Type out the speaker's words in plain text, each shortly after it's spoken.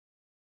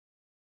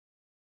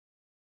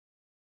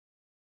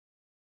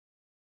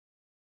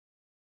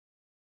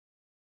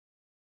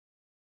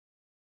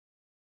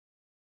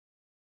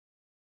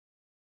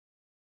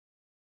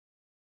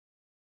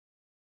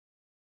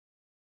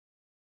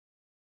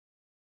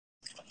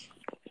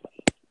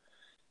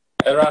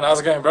Hey Ryan, how's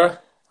it going, bro?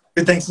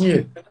 Good, thanks, and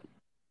you.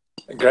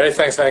 Great,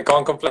 thanks, man.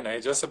 Can't complain, eh?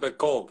 Just a bit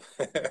cold.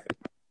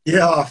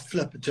 Yeah,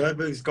 flip.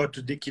 Joburg's got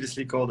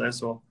ridiculously cold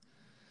as well.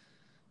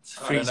 It's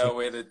I don't freezing. know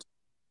where the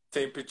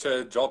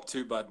temperature dropped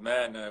to, but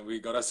man, we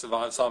gotta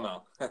survive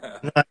somehow.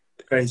 Right,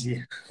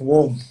 crazy.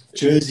 Warm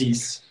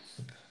jerseys.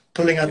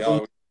 Pulling out all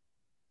Yeah,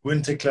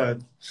 winter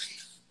clothes.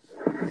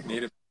 we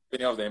need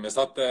many of them. It's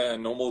not the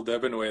normal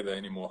Durban weather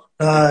anymore.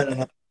 No, no,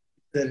 not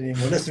that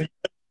anymore. Listen,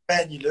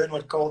 man, you learn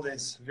what cold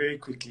is very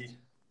quickly.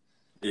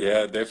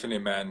 Yeah, definitely,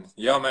 man.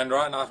 Yeah, man,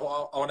 Ryan, I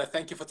want to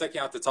thank you for taking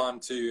out the time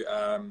to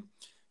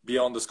be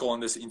on the call on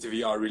this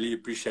interview. I really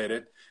appreciate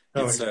it.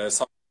 No It's worries.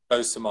 something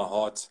close to my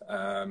heart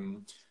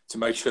to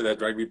make sure that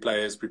rugby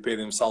players prepare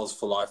themselves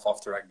for life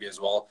after rugby as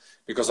well.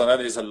 Because I know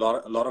there's a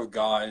lot of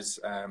guys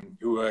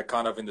who are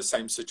kind of in the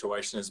same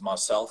situation as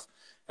myself.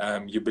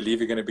 You believe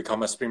you're going to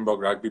become a Springbok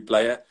rugby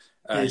player.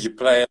 Yes. You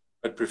play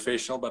a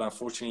professional, but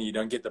unfortunately, you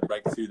don't get the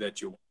breakthrough that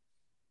you want.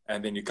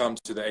 And then you come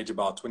to the age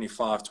about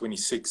 25,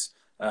 26.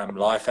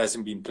 Life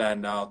hasn't been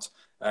planned out.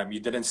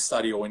 You didn't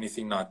study or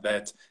anything like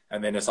that.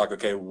 And then it's like,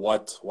 okay,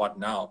 what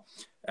now?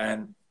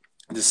 And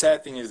the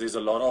sad thing is there's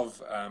a lot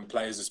of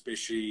players,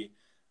 especially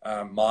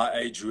my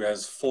age, who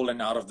has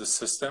fallen out of the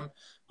system,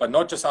 but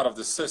not just out of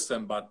the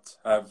system, but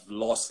have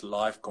lost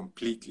life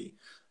completely.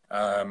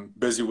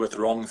 Busy with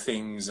wrong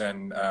things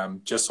and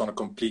just on a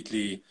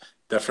completely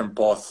different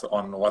path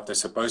on what they're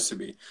supposed to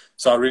be.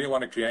 So I really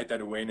want to create that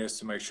awareness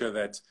to make sure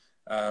that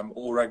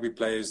all rugby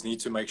players need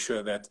to make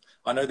sure that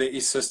I know there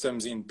is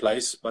systems in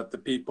place, but the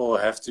people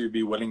have to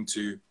be willing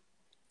to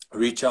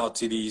reach out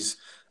to these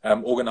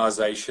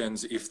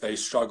organizations if they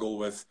struggle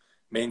with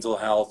mental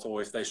health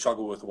or if they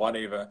struggle with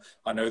whatever.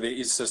 I know there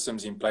is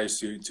systems in place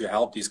to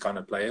help these kind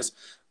of players,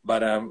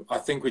 but I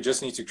think we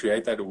just need to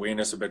create that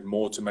awareness a bit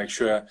more to make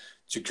sure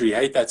to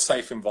create that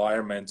safe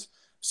environment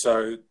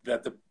so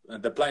that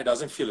the player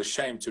doesn't feel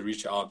ashamed to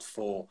reach out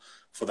for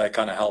that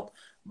kind of help.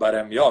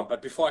 But yeah,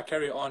 but before I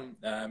carry on,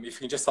 if you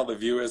can just tell the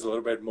viewers a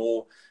little bit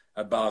more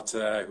about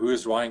who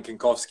is Ryan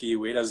Kankowski,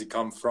 where does he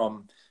come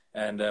from,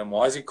 and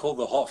why is he called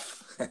the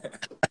Hoff?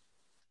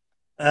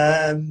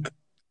 Um,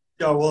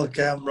 yeah, well,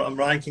 okay, I'm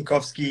Ryan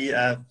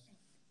Kankowski.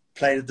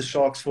 Played at the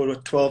Sharks for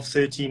 12,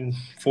 13,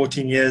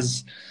 14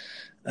 years.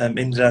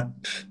 Ended up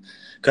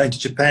going to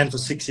Japan for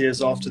 6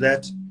 years after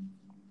that.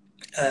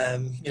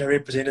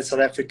 Represented South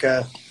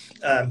Africa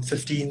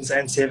 15s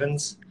and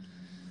 7s.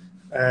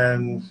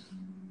 Um,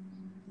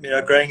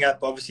 growing up,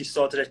 obviously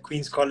started at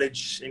Queen's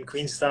College in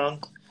Queenstown,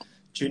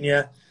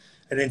 junior,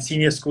 and then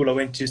senior school. I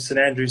went to St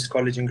Andrews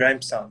College in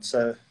Grahamstown.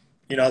 So,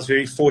 I was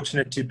very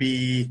fortunate to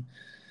be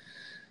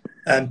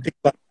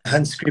picked by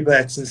Hans Scriber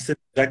at St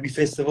Rugby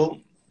Festival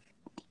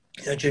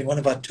during one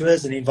of our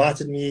tours, and he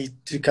invited me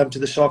to come to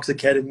the Sharks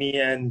Academy.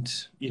 And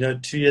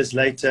 2 years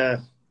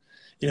later,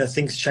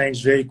 things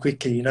changed very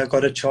quickly.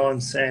 Got a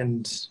chance,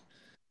 and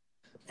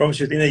promise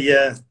you, within a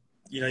year,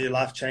 your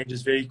life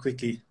changes very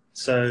quickly.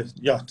 So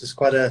yeah, just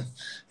quite a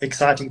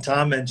exciting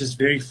time, and just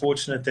very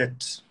fortunate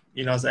that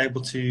I was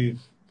able to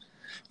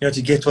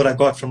get what I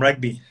got from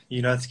rugby.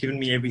 It's given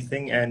me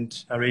everything,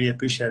 and I really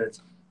appreciate it.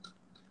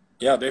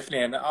 Yeah,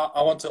 definitely. And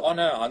I want to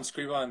honor Hans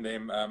Kruger and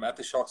them at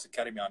the Sharks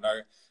Academy. I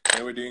know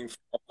they were doing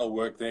phenomenal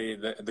work.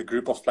 The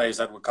group of players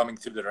that were coming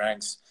through the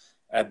ranks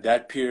at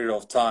that period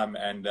of time,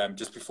 and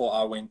just before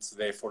I went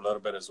there for a little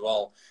bit as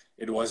well,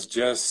 it was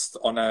just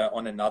on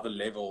another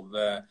level.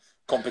 The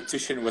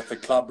competition with the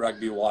club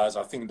rugby wise,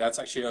 I think that's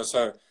actually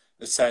also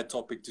a sad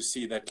topic to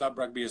see that club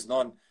rugby is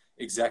not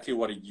exactly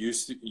what it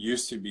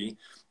used to be.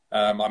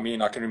 I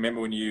mean, I can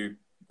remember when you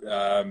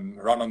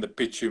run on the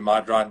pitch, you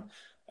might run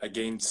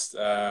against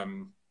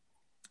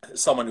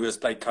someone who has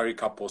played Curry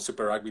Cup or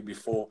Super Rugby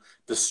before.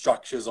 The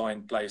structures are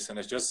in place, and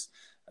it's just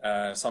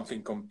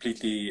something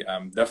completely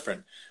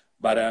different.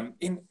 But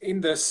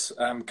in this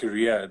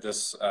career,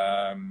 this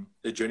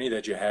the journey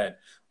that you had,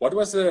 what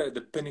was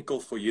the pinnacle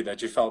for you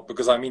that you felt?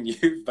 Because I mean,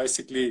 you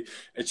basically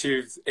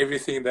achieved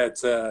everything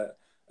that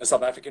a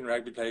South African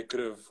rugby player could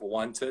have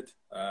wanted.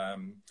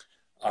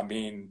 I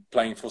mean,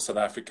 playing for South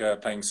Africa,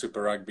 playing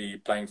Super Rugby,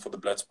 playing for the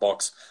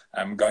Blitzboks,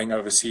 going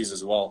overseas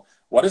as well.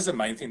 What is the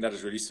main thing that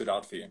has really stood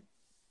out for you?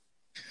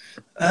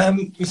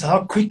 It's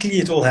how quickly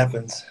it all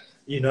happens.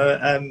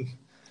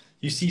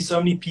 You see so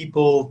many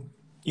people,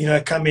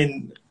 come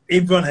in.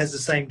 Everyone has the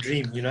same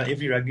dream.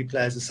 Every rugby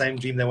player has the same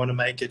dream. They want to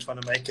make it,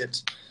 want to make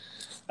it.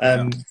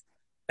 Yeah, Um,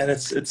 and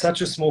it's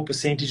such a small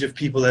percentage of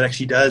people that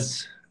actually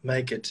does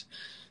make it.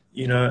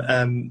 You know,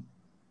 um,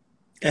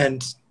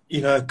 and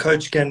a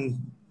coach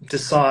can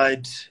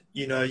decide.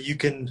 You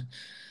can,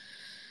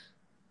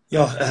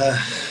 yeah.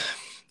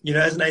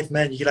 As an eighth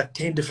man, you get like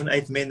 10 different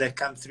eighth men that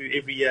come through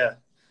every year.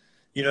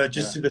 yeah,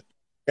 Just through the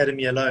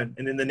academy alone,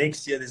 and then the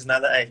next year there's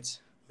another 8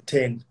 or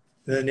 10.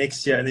 The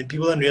next year, and then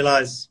people don't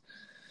realize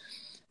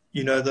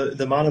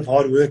the amount of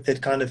hard work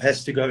that kind of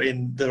has to go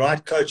in. The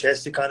right coach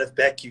has to kind of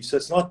back you. So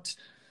it's not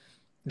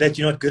that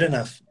you're not good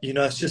enough.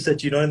 It's just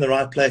that you're not in the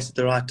right place at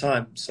the right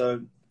time.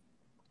 So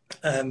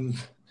um,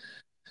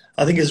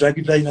 I think as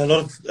rugby player, a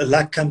lot of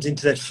luck comes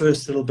into that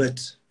first little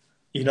bit.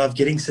 of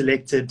getting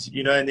selected,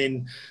 and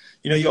then,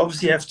 you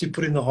obviously have to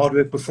put in the hard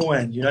work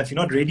beforehand. If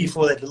you're not ready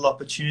for that little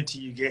opportunity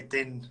you get,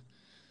 then,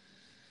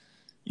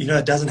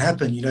 it doesn't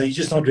happen. You're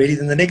just not ready.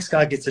 Then the next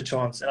guy gets a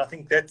chance. And I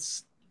think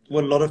that's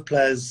what a lot of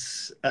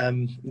players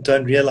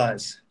don't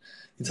realize.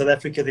 In South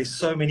Africa, there's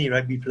so many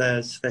rugby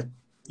players that,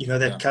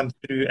 that come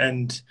through,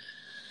 and,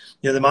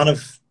 the amount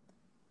of,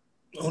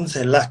 I wouldn't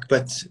say luck,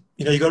 but,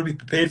 you got to be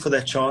prepared for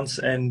that chance.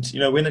 And,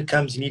 when it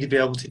comes, you need to be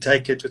able to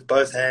take it with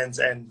both hands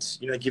and,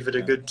 give it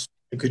a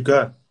good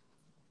go.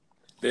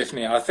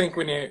 Definitely. I think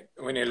when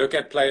you look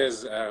at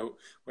players,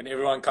 when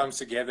everyone comes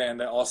together and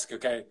they ask,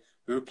 okay,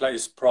 who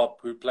plays prop,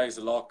 who plays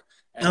lock,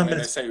 and when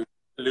they say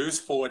loose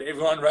forward,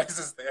 everyone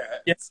raises their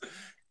hands. Yeah.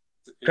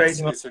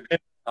 Crazy.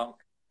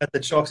 At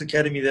the Sharks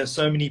Academy, there's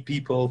so many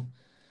people,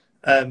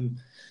 and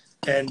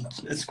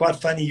it's quite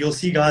funny. You'll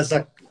see guys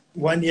like,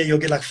 one year you'll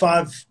get like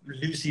 5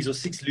 Lucies or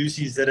 6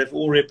 Lucies that have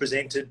all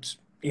represented,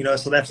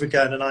 South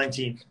Africa under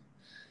 19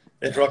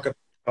 that rock up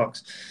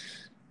Sharks.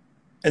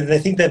 And they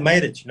think they've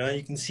made it,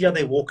 you can see how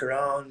they walk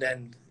around,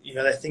 and,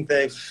 they think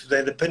they're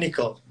the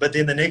pinnacle. But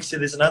then the next year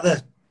there's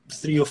another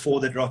 3 or 4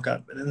 that rock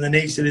up. And then the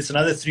next year there's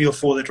another 3 or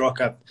 4 that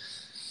rock up,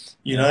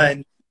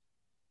 and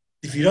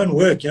if you don't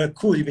work,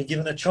 cool, you've been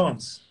given a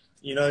chance,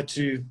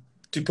 to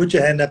put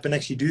your hand up and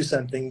actually do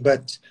something.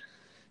 But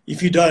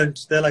if you don't,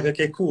 they're like,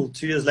 okay, cool,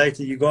 2 years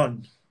later, you're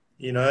gone,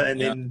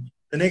 and then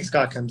the next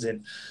guy comes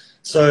in.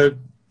 So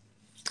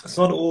it's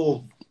not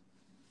all,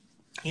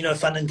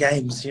 fun and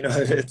games,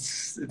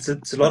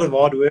 it's a lot of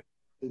hard work,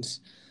 and,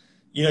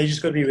 you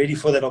just got to be ready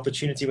for that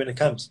opportunity when it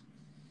comes.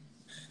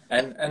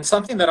 And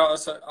something that I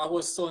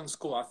was still in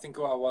school, I think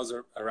I was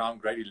around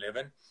grade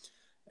 11,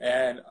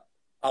 and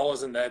I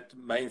wasn't that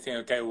main thing,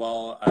 okay,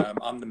 well,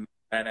 I'm the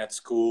man at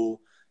school,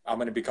 I'm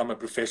going to become a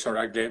professional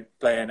rugby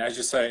player. And as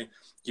you say,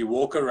 you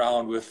walk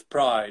around with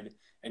pride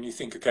and you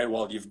think, okay,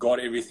 well, you've got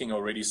everything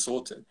already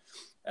sorted.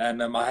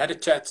 And I had a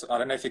chat, I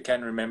don't know if you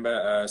can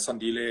remember,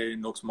 Sandile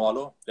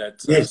Noxmalo,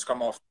 that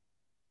scrum off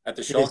at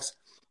the Sharks.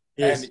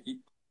 Yes. And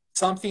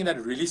something that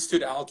really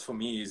stood out for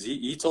me is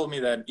he told me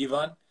that,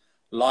 Ivan,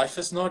 life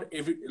is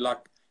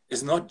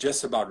it's not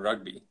just about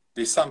rugby.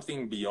 There's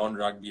something beyond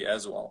rugby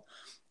as well.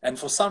 And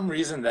for some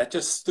reason, that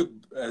just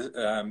stood,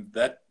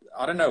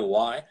 I don't know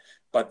why,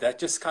 but that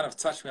just kind of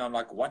touched me. I'm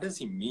like, what does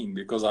he mean?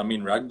 Because, I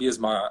mean, rugby is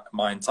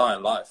my entire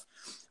life.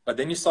 But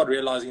then you start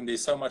realizing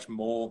there's so much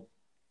more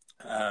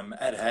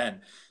at hand.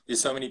 There's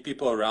so many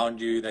people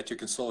around you that you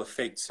can still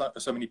affect,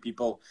 so many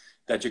people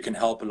that you can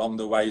help along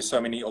the way,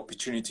 so many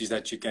opportunities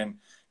that you can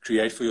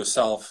create for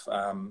yourself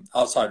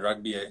outside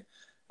rugby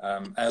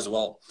as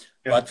well.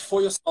 Yeah. But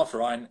for yourself,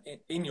 Ryan,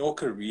 in your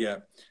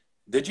career,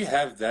 did you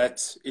have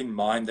that in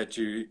mind, that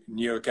you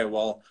knew, okay,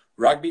 well,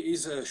 rugby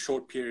is a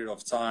short period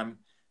of time?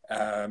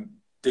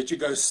 Did you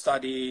go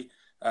study?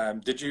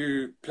 Did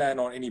you plan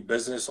on any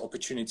business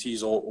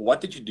opportunities, or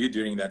what did you do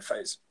during that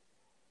phase?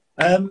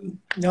 I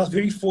was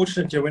very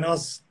fortunate. When I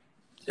was,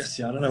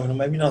 I don't know,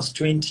 maybe when I was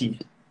 20,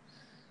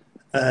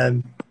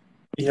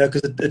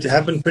 because it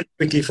happened pretty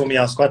quickly for me.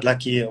 I was quite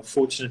lucky or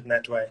fortunate in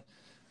that way.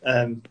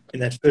 In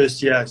that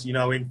first year,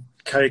 I went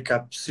Currie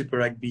Cup, Super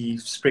Rugby,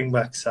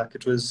 Springboks.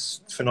 It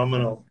was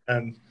phenomenal.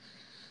 And,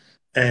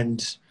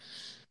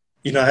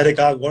 I had a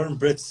guy, Warren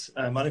Brits.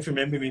 I don't know if you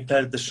remember when we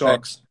played at the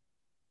Sharks.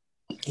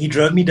 He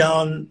drove me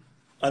down.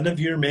 I don't know if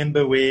you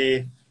remember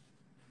where,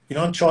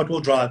 on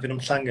Chartwell Drive in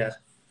Umhlanga.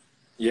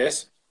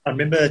 Yes. I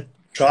remember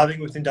driving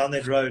with him down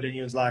that road, and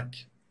he was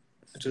like,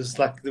 it was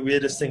like the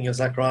weirdest thing. He was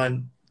like,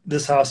 Ryan,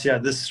 this house here,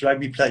 this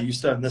rugby player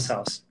used to own this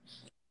house.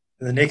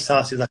 And the next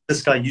house, he's like,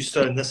 this guy used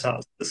to own this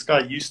house. This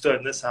guy used to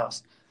own this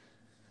house.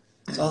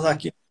 So I was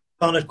like, I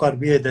found it quite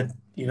weird that,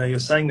 you're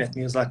saying that. And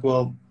he was like,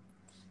 well,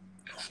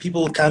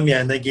 people come here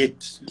and they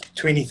get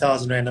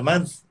 20,000 Rand a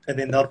month, and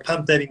then they'll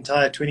pump that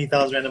entire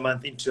 20,000 Rand a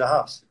month into a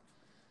house.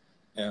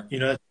 Yeah.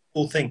 It's a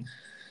cool thing.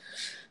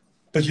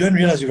 But you don't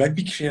realize your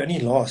rugby career only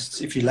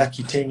lasts, if you're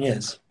lucky, 10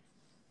 years.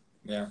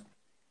 Yeah.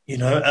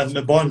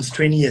 A bond's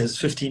 20 years,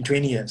 15,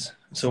 20 years.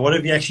 So what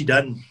have you actually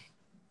done,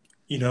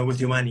 with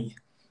your money?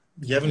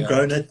 You haven't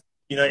grown it,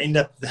 end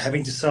up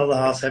having to sell the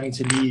house, having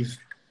to leave,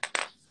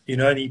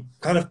 and he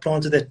kind of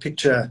planted that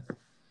picture,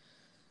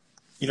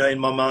 in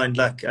my mind,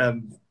 like,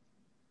 you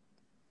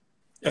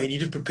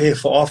need to prepare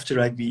for after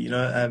rugby,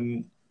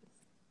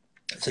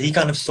 so he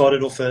kind of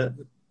started off that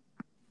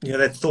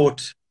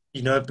thought,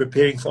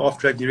 preparing for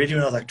after rugby already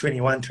when I was like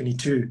 21,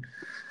 22,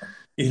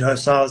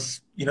 so I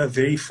was,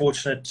 very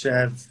fortunate to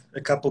have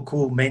a couple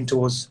cool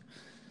mentors,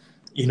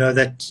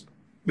 that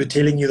were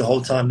telling you the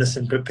whole time,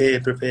 listen, prepare.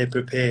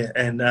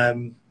 And,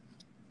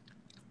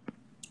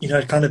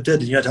 it kind of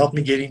did, it helped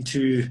me get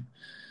into,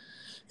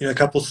 a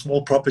couple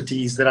small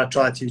properties that I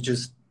tried to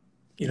just,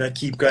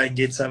 keep going,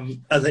 get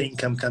some other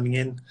income coming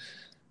in.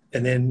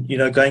 And then,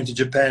 going to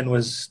Japan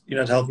was,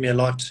 it helped me a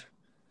lot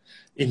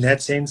in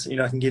that sense.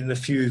 I can get in a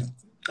few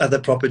other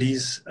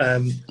properties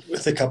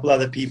with a couple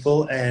other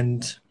people,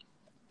 and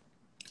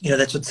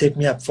that's what set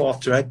me up for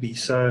after rugby.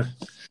 So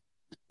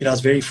I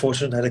was very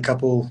fortunate. I had a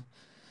couple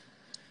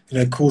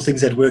cool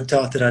things that worked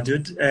out that I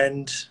did,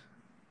 and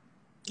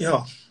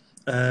yeah,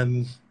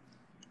 um,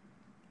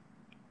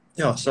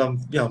 yeah. So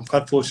I'm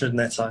quite fortunate in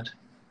that side.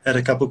 Had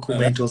a couple of cool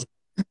mentors.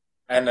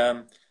 And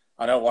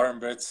I know Warren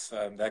Brits,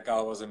 that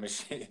guy was a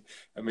machine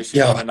on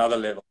Yeah, another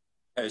level,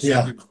 a yeah,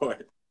 Shabby boy.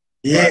 But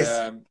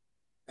yes.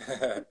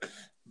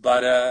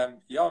 but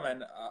yeah,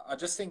 man, I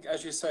just think,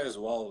 as you say as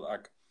well,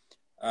 like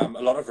a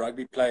lot of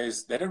rugby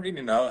players, they don't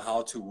really know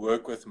how to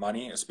work with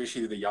money,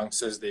 especially the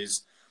youngsters.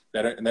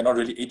 They're not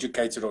really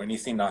educated or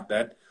anything like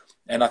that.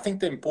 And I think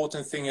the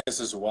important thing is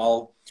as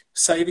well,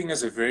 saving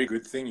is a very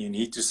good thing. You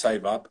need to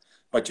save up,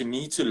 but you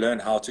need to learn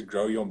how to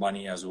grow your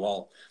money as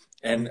well.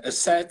 And a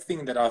sad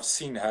thing that I've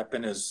seen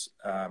happen is,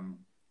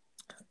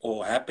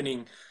 or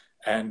happening,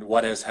 and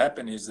what has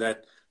happened is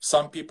that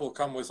some people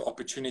come with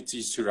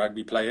opportunities to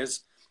rugby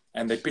players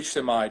and they pitch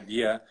them an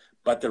idea,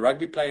 but the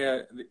rugby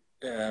player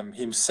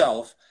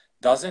himself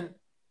doesn't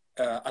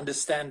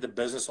understand the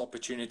business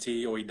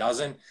opportunity, or he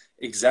doesn't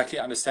exactly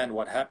understand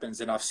what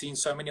happens. And I've seen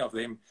so many of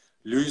them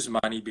lose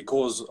money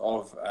because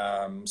of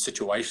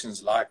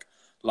situations like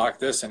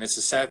this, and it's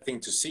a sad thing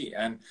to see.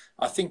 And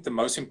I think the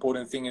most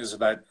important thing is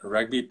that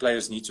rugby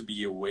players need to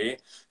be aware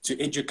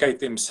to educate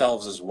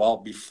themselves as well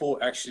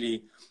before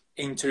actually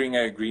entering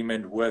an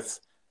agreement with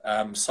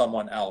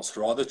someone else.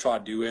 Rather try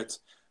to do it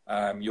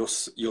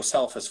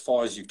yourself as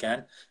far as you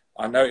can.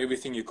 I know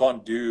everything you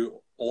can't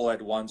do all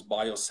at once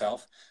by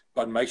yourself,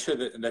 but make sure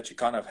that you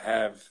kind of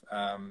have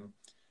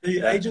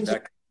The agents,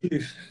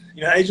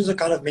 agents are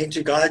kind of meant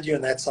to guide you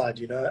on that side.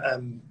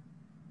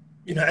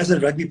 As a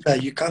rugby player,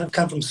 you kind of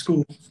come from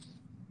school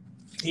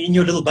in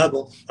your little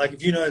bubble. Like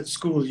if at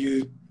school,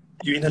 you're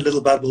in a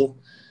little bubble,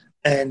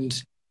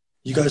 and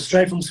you go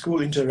straight from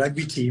school into a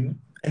rugby team,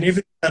 and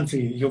everything's done for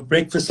you. Your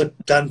breakfasts are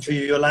done for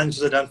you, your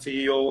lunches are done for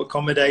you, your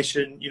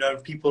accommodation.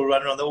 People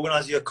run around, they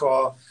organize your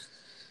car,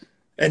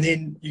 and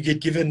then you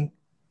get given.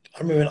 I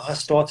remember when I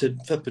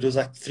started FIP, it was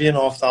like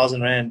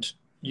 3,500 rand.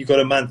 You got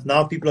a month.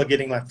 Now people are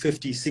getting like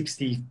 50,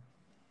 60,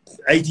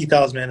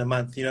 80,000 rand a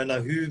month. Now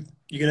who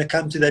you're going to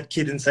come to that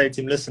kid and say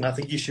to him, listen, I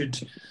think you should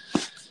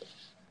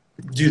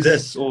do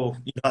this, or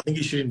I think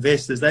you should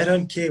invest this. They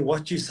don't care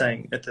what you're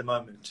saying at the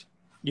moment,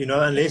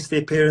 unless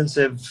their parents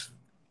have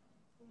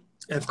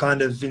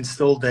kind of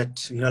instilled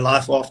that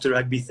life after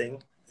rugby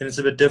thing. Then it's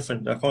a bit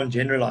different. I can't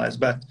generalize,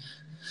 but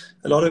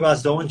a lot of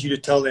guys don't want you to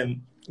tell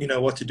them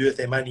what to do with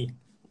their money.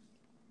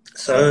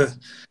 So,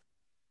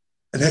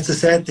 and that's a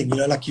sad thing,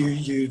 like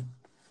you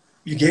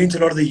get into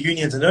a lot of the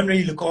unions and don't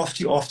really look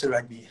after you after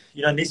rugby.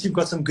 Unless you've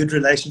got some good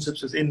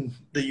relationships within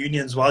the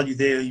unions while you're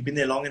there, you've been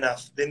there long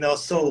enough, then they'll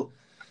still,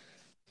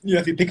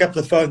 if you pick up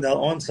the phone,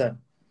 they'll answer.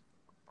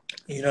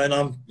 And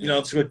I've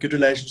got good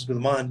relationships with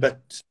mine, but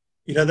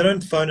they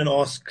don't phone and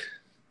ask,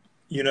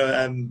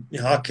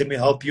 how can we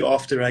help you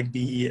after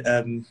rugby?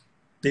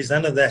 There's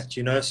none of that,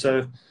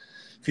 So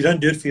if you don't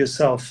do it for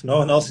yourself, no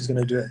one else is going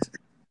to do it.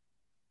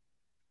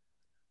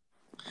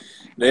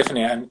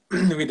 Definitely, and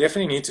we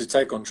definitely need to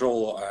take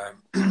control,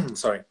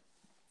 sorry,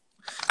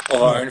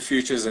 of our own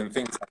futures and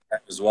things like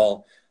that as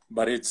well.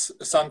 But it's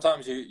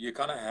sometimes you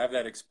kind of have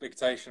that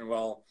expectation.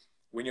 Well,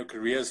 when your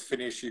career is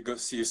finished,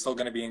 you're still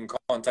going to be in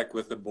contact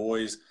with the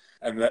boys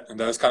and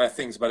those kind of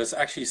things. But it's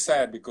actually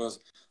sad because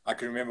I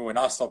can remember when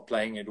I stopped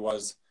playing, it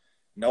was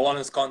no one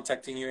is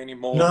contacting you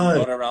anymore. No. You're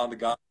not around the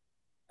guy,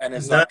 and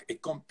it's like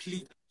it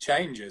completely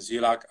changes.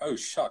 You're like, oh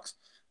shucks,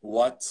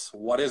 what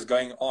is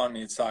going on?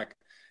 It's like.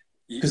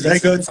 Because they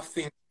go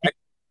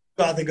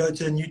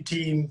to a new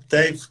team,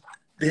 their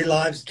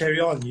lives carry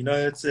on.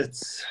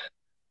 It's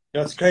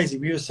crazy.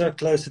 We were so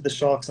close to the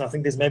Sharks, and I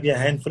think there's maybe a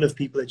handful of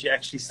people that you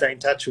actually stay in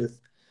touch with.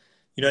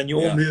 And you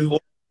all move all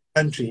over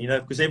the country.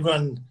 Because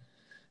everyone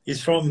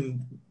is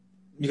from.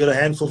 You got a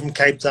handful from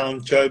Cape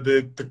Town,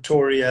 Joburg,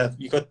 Pretoria.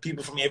 You got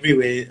people from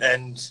everywhere,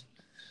 and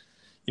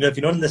if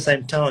you're not in the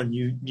same town,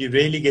 you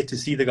rarely get to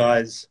see the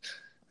guys.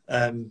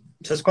 So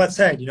it's quite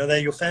sad. They're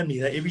your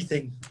family. They're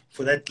everything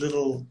for that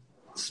little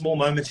small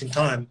moments in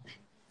time,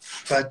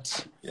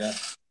 but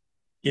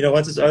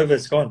once it's over,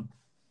 it's gone.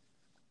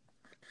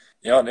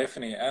 Yeah,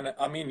 definitely. And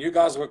I mean, you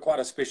guys were quite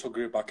a special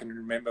group. I can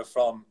remember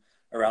from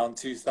around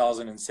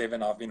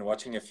 2007, I've been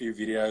watching a few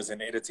videos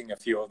and editing a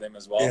few of them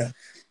as well.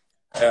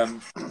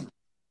 Man,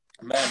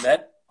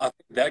 I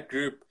think that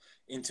group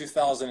in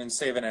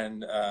 2007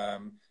 and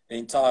the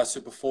entire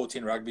Super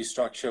 14 rugby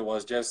structure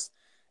was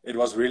it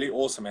was really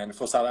awesome, and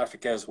for South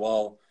Africa as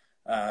well,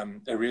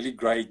 a really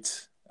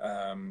great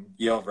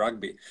year of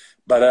rugby.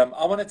 But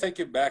I want to take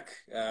you back.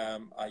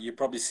 You've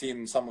probably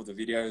seen some of the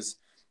videos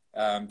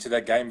to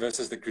that game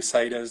versus the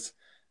Crusaders.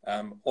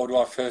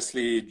 Odwa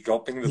firstly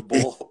dropping the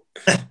ball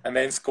and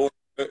then scored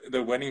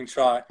the winning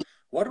try.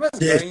 What was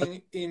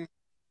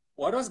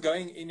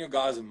going in your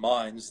guys'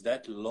 minds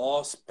that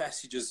last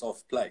passages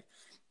of play?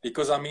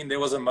 Because I mean,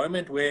 there was a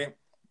moment where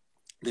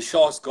the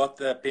Sharks got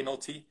the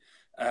penalty.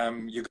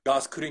 You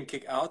guys couldn't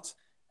kick out,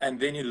 and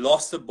then you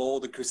lost the ball.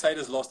 The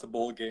Crusaders lost the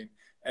ball again,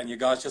 and you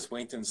guys just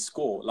went and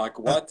scored. Like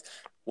what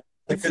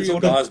through your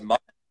guys' mind?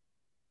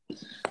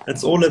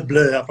 It's all a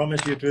blur. I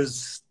promise you, it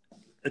was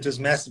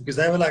massive because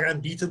they were like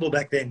unbeatable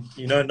back then.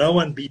 No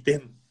one beat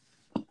them.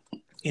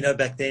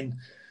 back then.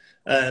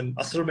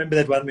 I still remember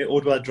that one where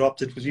Ordwell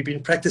dropped it, because we've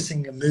been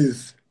practicing a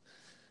move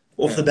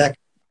off the back,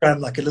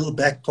 like a little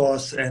back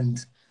pass,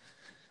 and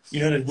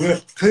it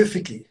worked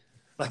perfectly.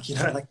 Like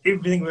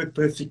everything worked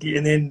perfectly,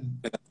 and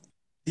then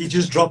he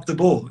just dropped the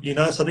ball.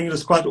 So I think it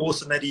was quite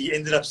awesome that he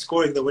ended up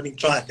scoring the winning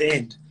try at the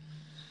end.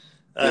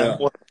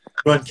 Or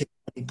everyone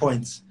kicked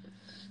points.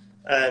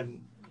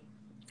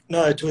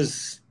 No, it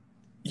was.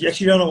 You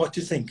actually don't know what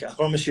to think. I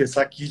promise you, it's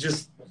like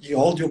you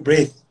hold your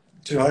breath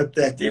to hope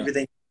that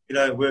everything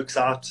works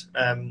out.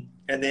 And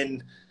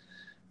then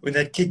when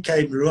that kick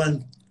came,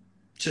 Ruan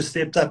just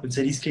stepped up and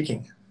said he's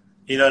kicking.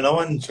 No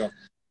one said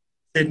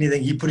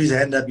anything. He put his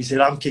hand up. He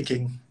said, "I'm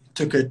kicking."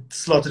 Took it,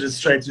 slotted it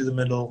straight through the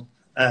middle.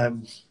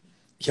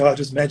 It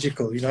was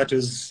magical. It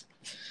was.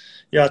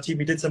 Our team,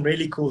 we did some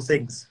really cool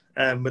things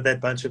with that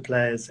bunch of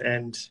players,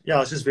 and I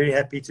was just very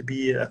happy to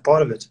be a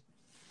part of it.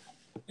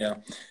 Yeah,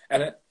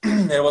 and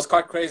it was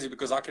quite crazy,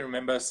 because I can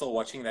remember still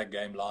watching that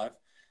game live,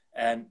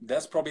 and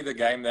that's probably the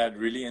game that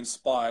really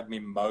inspired me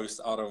most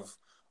out of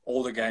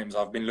all the games.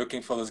 I've been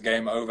looking for this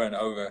game over and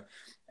over,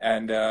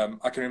 and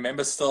I can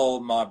remember still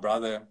my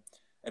brother.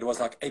 It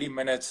was like 80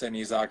 minutes, and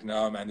he's like,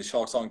 "No, man, the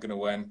Sharks aren't going to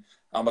win.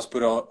 I must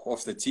put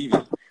off the TV."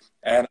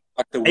 And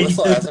like the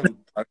whistle hasn't.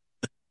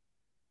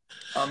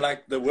 I'm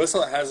like, the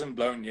whistle hasn't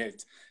blown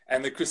yet,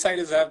 and the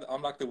Crusaders have.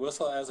 I'm like, the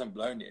whistle hasn't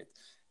blown yet.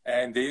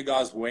 And there you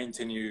guys went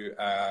and you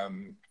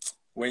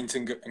went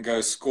and go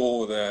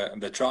score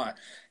the try.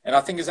 And I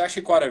think it's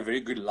actually quite a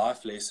very good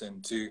life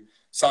lesson to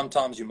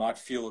sometimes you might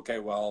feel, okay,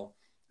 well,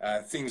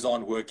 things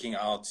aren't working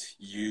out.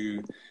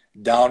 You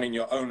down in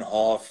your own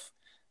half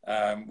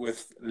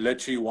with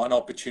literally one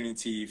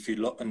opportunity. If you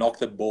knock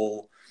the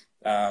ball,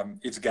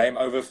 it's game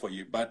over for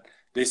you. But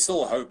there's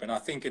still hope. And I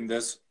think in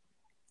this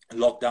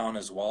lockdown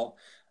as well,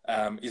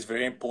 it's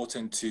very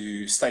important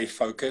to stay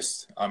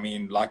focused. I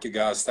mean, like you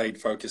guys stayed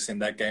focused in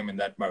that game, in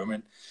that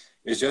moment,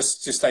 is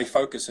just to stay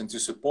focused and to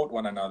support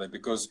one another.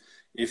 Because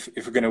if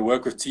we're going to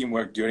work with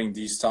teamwork during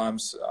these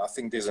times, I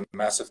think there's a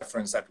massive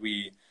difference that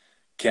we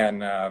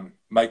can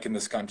make in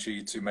this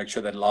country to make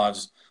sure that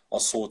lives are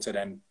sorted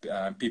and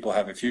people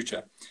have a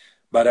future.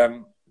 But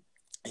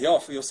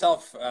for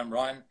yourself,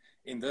 Ryan,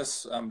 in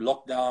this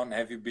lockdown,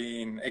 have you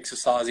been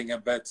exercising a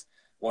bit?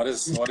 What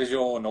is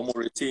your normal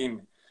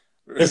routine?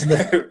 Listen,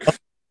 the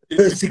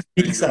first 6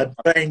 weeks I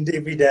trained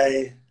every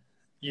day.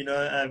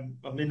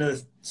 I'm in a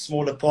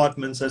small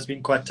apartment, so it's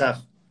been quite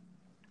tough.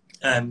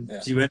 So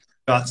you weren't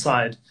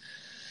outside.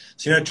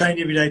 So, trained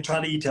every day,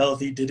 trying to eat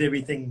healthy, did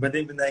everything. But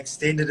then when they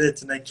extended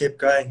it and they kept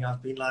going,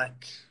 I've been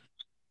like,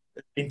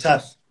 it's been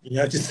tough,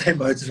 to stay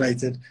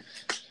motivated.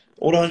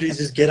 All I want to do is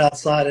just get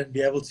outside and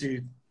be able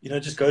to,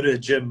 just go to a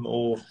gym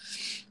or,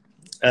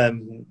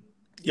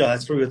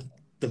 that's probably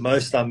the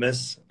most I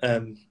miss.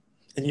 And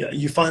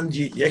you find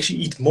you actually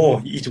eat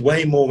more. You eat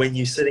way more when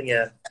you're sitting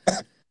here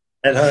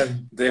at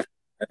home. You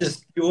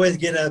always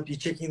get up, you're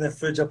checking the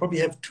fridge. I probably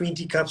have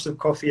 20 cups of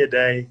coffee a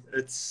day.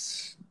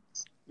 It's,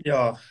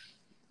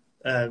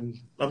 I'm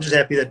just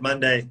happy that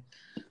Monday,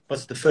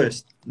 what's the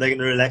first? They're going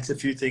to relax a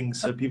few things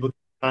so people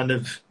kind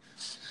of,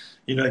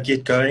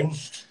 get going.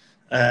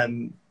 So,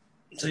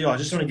 I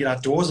just want to get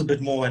outdoors a bit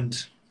more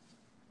and,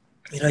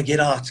 get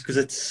out, because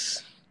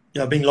it's,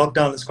 being locked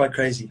down is quite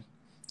crazy.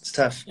 It's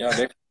tough.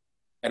 Yeah,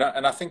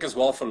 and I think as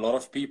well for a lot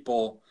of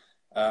people,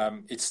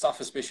 it's tough,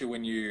 especially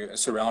when you're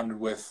surrounded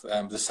with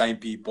the same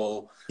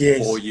people,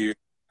 or you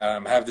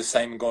have the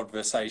same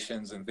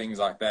conversations and things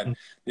like that.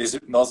 There's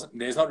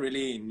not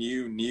really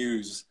new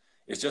news.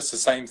 It's just the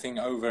same thing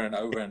over and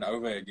over and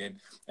over again.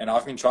 And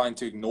I've been trying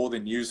to ignore the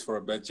news for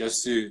a bit,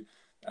 just to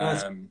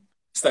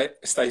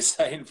stay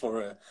sane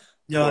for a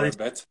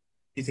bit.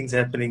 Things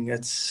happening.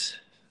 It's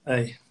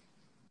but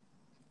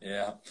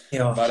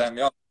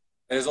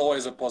there's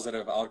always a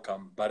positive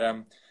outcome. But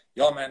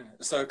man,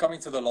 so coming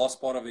to the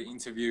last part of the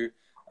interview,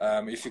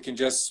 if you can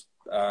just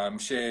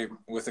share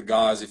with the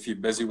guys, if you're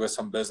busy with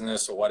some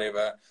business or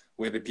whatever,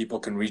 where the people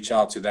can reach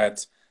out to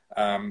that,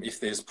 if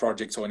there's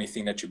projects or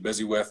anything that you're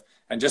busy with,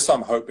 and just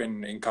some hope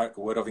and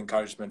word of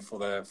encouragement for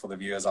the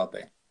viewers out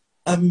there.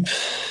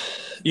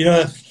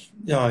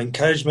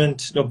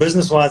 Encouragement.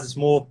 Business-wise, it's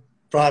more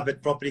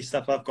private property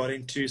stuff I've got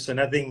into, so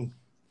nothing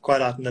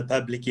quite out in the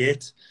public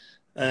yet.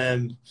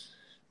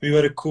 We've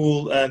got a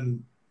cool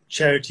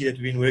charity that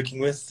we've been working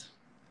with,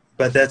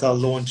 but that I'll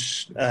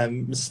launch.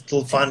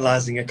 Still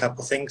finalizing a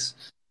couple of things,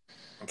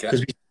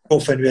 because we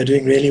were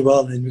doing really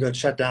well, and we got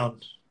shut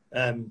down.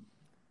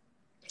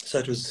 So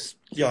it was,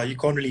 you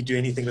can't really do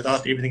anything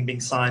without everything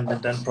being signed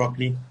and done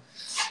properly.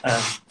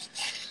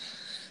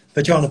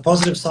 But on the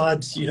positive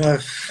side,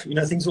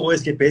 things will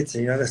always get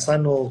better. The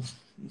sun will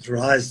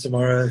rise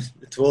tomorrow.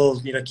 It will,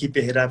 keep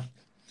your head up.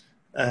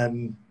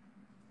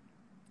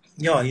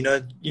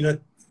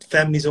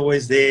 Family's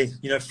always there.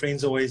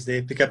 Friends always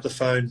there. Pick up the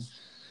phone.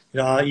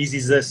 How easy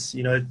is this?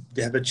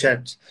 They have a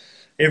chat.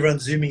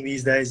 Everyone's Zooming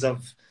these days.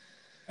 I've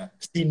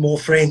seen more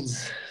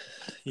friends,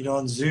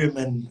 on Zoom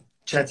and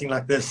chatting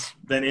like this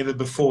than ever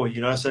before.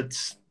 So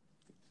it's,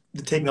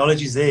 the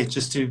technology's there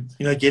just to,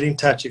 get in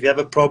touch. If you have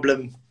a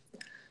problem,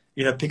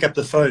 pick up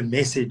the phone,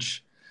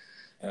 message.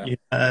 Yeah.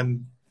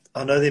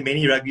 I know there are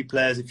many rugby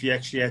players. If you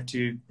actually had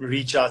to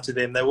reach out to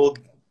them, they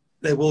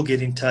will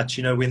get in touch.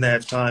 When they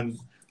have time.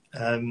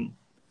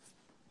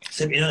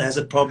 So if anyone has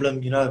a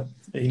problem, you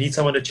need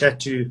someone to chat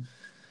to,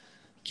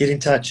 get in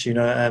touch.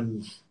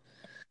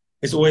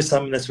 There's always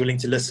someone that's willing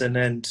to listen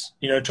and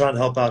try and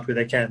help out where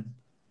they can.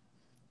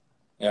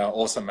 Yeah,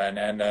 awesome, man.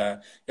 And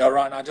yeah,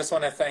 Ryan, I just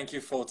want to thank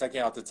you for taking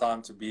out the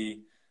time to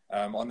be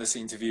on this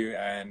interview.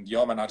 And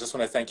yeah, man, I just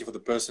want to thank you for the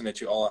person that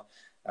you are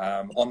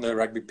on the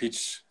rugby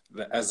pitch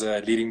as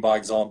a leading by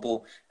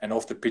example, and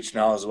off the pitch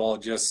now as well,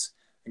 just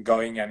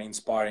going and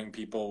inspiring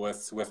people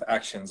with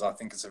actions. I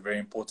think it's a very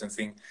important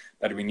thing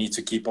that we need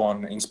to keep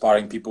on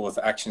inspiring people with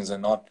actions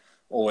and not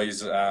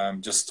always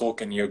just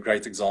talk. And you're a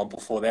great example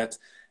for that.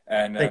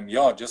 And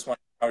yeah, just want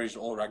to encourage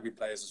all rugby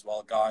players as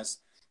well, guys.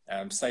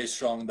 Stay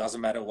strong.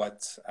 Doesn't matter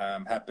what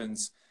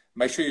happens.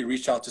 Make sure you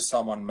reach out to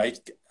someone.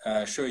 Make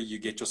sure you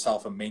get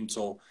yourself a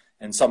mentor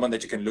and someone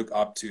that you can look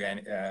up to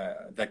and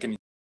that can